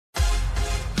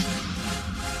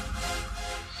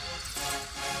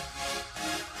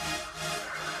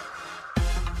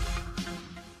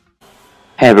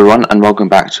Hey everyone, and welcome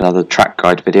back to another track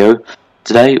guide video.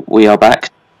 Today we are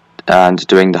back and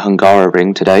doing the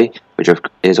Hungaroring today, which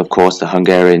is of course the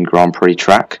Hungarian Grand Prix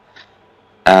track.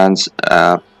 And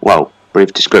well,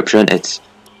 brief description: it's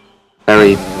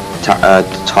very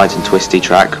tight and twisty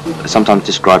track, sometimes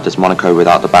described as Monaco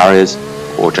without the barriers,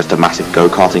 or just a massive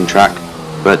go-karting track.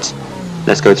 But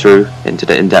let's go through into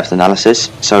the in-depth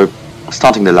analysis. So,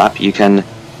 starting the lap, you can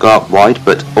go out wide,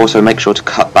 but also make sure to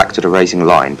cut back to the racing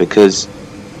line, because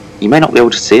you may not be able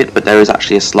to see it, but there is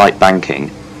actually a slight banking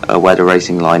where the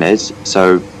racing line is.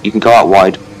 So you can go out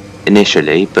wide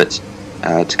initially, but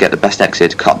to get the best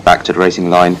exit, cut back to the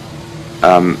racing line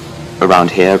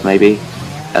around here maybe,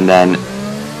 and then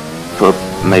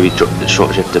maybe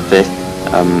short shift to fifth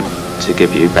to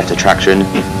give you better traction,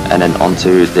 and then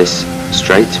onto this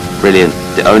straight. Brilliant,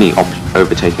 the only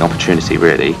overtaking opportunity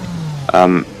really.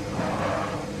 For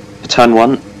turn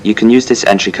one, you can use this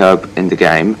entry curb in the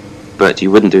game, but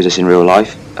you wouldn't do this in real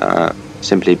life,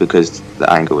 simply because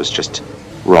the angle is just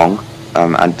wrong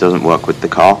and doesn't work with the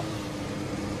car.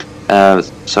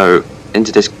 So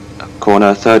into this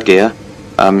corner, third gear,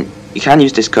 you can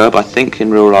use this curb. I think in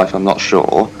real life, I'm not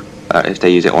sure if they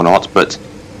use it or not, but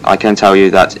I can tell you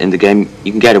that in the game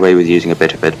you can get away with using a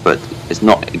bit of it, but it's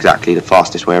not exactly the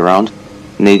fastest way around.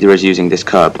 Neither is using this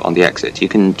curb on the exit. You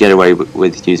can get away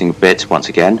with using a bit once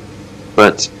again,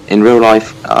 but in real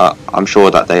life, I'm sure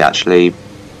that there is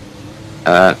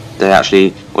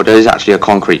actually a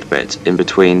concrete bit in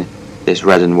between this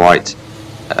red and white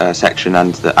section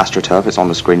and the AstroTurf. It's on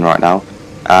the screen right now,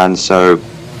 and so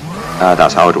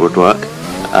that's how it would work.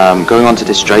 Going on to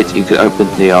this straight, you could open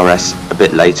the RS a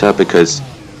bit later, because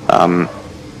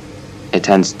it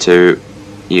tends to,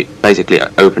 you basically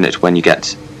open it when you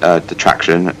get the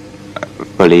traction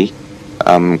fully,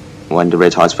 when the rear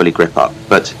tyres fully grip up.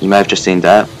 But you may have just seen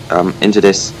there, into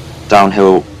this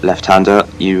downhill left-hander,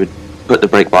 you would put the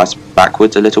brake bias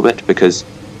backwards a little bit, because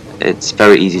it's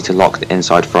very easy to lock the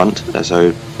inside front.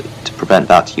 So to prevent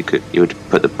that, you would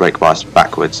put the brake bias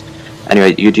backwards.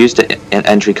 Anyway, you'd use the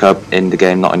entry curb in the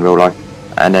game, not in real life,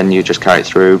 and then you just carry it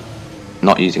through,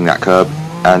 not using that curb.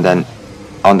 And then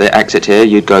on the exit here,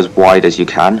 you'd go as wide as you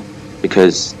can,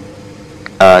 because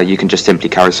you can just simply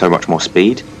carry so much more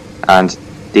speed. And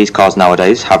these cars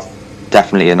nowadays have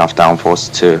definitely enough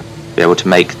downforce to be able to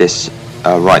make this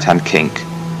right-hand kink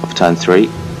of turn 3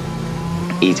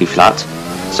 easy flat.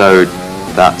 So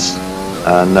that's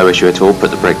no issue at all.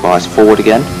 Put the brake bias forward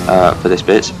again for this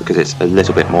bit, because it's a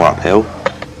little bit more uphill.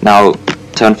 Now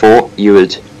turn 4, you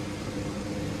would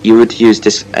use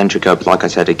this entry curb, like I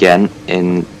said, again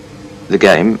in the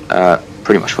game,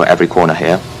 pretty much for every corner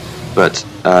here, but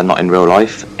not in real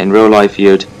life. In real life,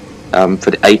 you'd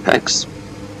for the apex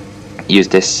use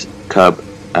this curb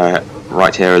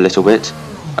right here a little bit.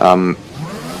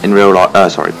 In real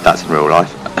life, sorry, that's in real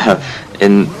life.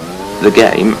 In the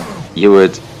game, you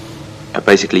would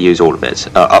basically use all of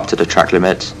it up to the track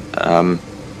limit,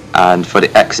 and for the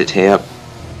exit here,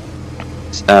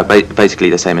 basically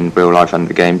the same in real life and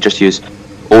the game. Just use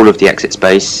all of the exit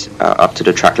space up to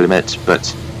the track limit,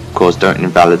 but of course don't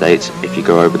invalidate if you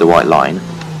go over the white line.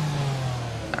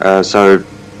 So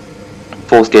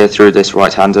fourth gear through this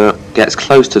right-hander, get as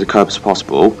close to the curb as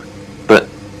possible, but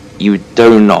you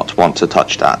do not want to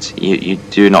touch that. You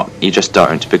just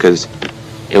don't, because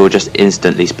it will just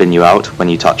instantly spin you out when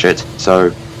you touch it.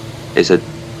 So it's a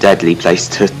deadly place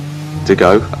to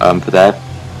go for there.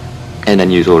 And then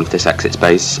use all of this exit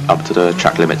space up to the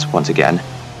track limits once again.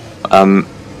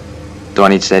 Do I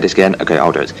need to say this again? Okay,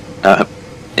 I'll do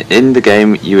it. In the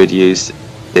game, you would use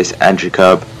this entry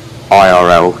curb.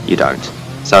 IRL, you don't.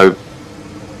 So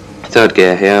third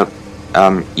gear here,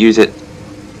 use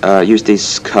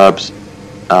these curbs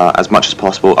as much as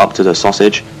possible up to the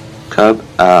sausage curb.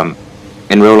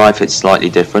 In real life it's slightly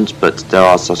different, but there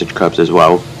are sausage curbs as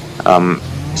well,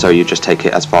 so you just take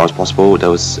it as far as possible. There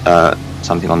was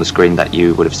something on the screen that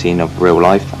you would have seen of real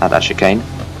life at that chicane.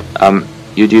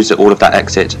 You'd use all of that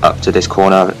exit up to this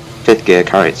corner, fifth gear,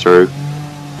 carry it through,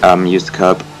 use the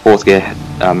curb, fourth gear,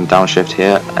 downshift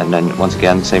here, and then once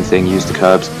again same thing, use the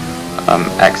curbs,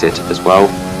 exit as well.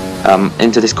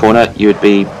 Into this corner, you would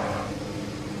be,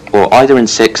 well, either in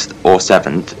 6th or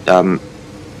 7th.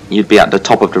 You'd be at the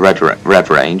top of the rev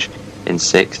range in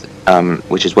 6th,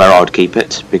 which is where I would keep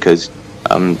it, because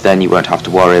then you won't have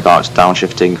to worry about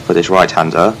downshifting for this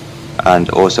right-hander. And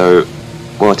also,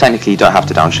 well, technically you don't have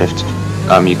to downshift.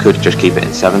 You could just keep it in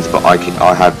 7th, but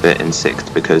I have it in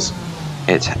 6th because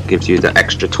it gives you the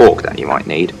extra torque that you might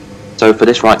need. So for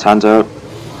this right-hander,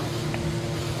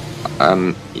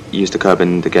 use the curb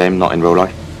in the game, not in real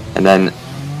life. And then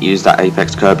use that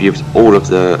apex curb, use all of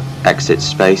the exit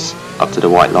space up to the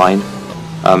white line,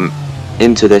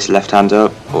 into this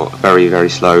left-hander, or very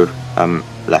slow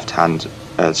left-hand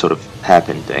sort of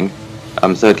hairpin thing.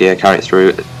 Third gear, carry it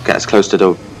through, get as close to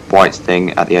the white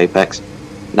thing at the apex.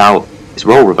 Now it's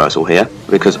role reversal here,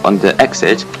 because on the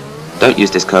exit, don't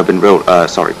use this curb in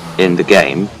in the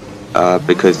game,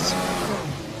 because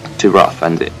it's too rough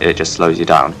and it just slows you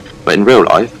down. But in real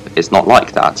life, it's not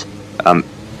like that.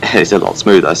 It's a lot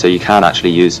smoother, so you can actually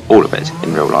use all of it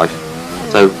in real life.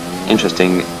 So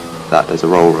interesting that there's a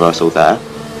role reversal there.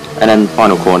 And then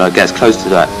final corner, get as close to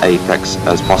that apex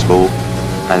as possible,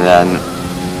 and then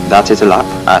that is a lap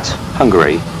at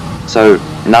Hungary. So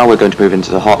now we're going to move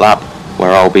into the hot lap,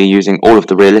 where I'll be using all of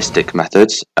the realistic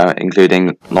methods,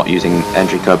 including not using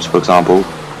entry curbs, for example,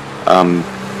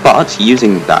 but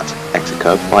using that exit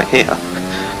curb right here.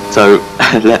 So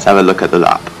let's have a look at the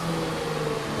lap.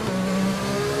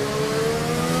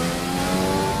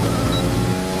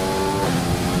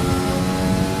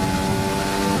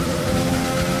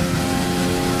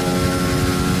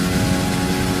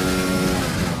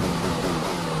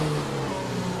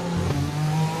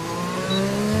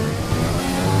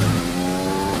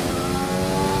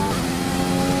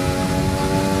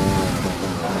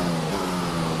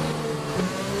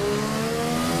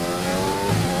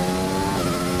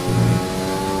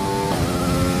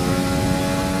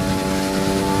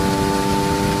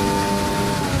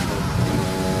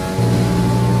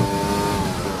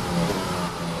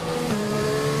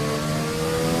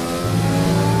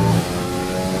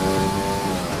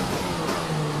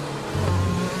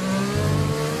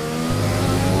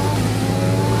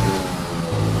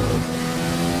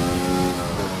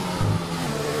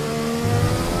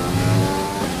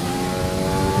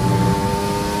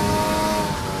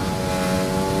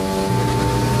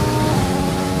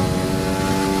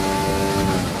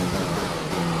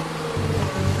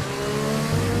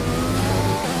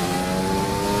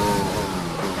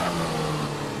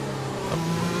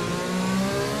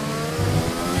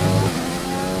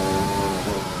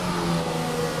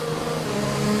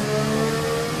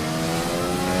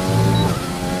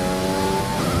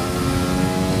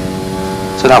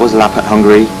 So that was a lap at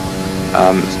Hungary.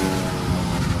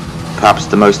 Perhaps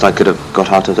the most I could have got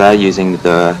out of there using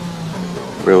the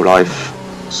real life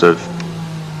sort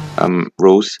of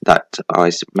rules that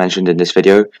I mentioned in this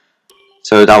video.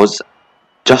 So that was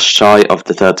just shy of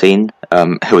the 13.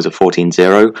 It was a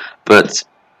 14.0, but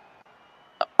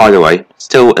either way,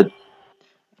 still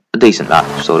a decent lap,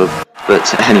 sort of.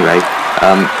 But anyway,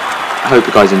 I hope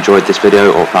you guys enjoyed this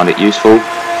video or found it useful.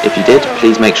 If you did,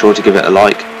 please make sure to give it a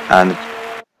like, and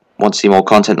want to see more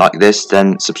content like this,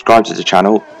 then subscribe to the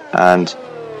channel. And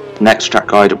the next track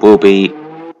guide will be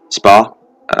Spa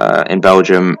in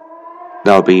Belgium.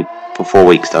 That'll be for 4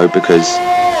 weeks though, because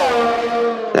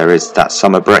there is that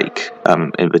summer break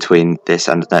in between this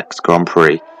and the next Grand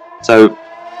Prix. So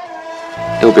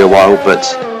it'll be a while, but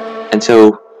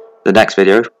until the next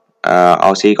video,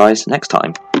 I'll see you guys next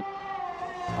time.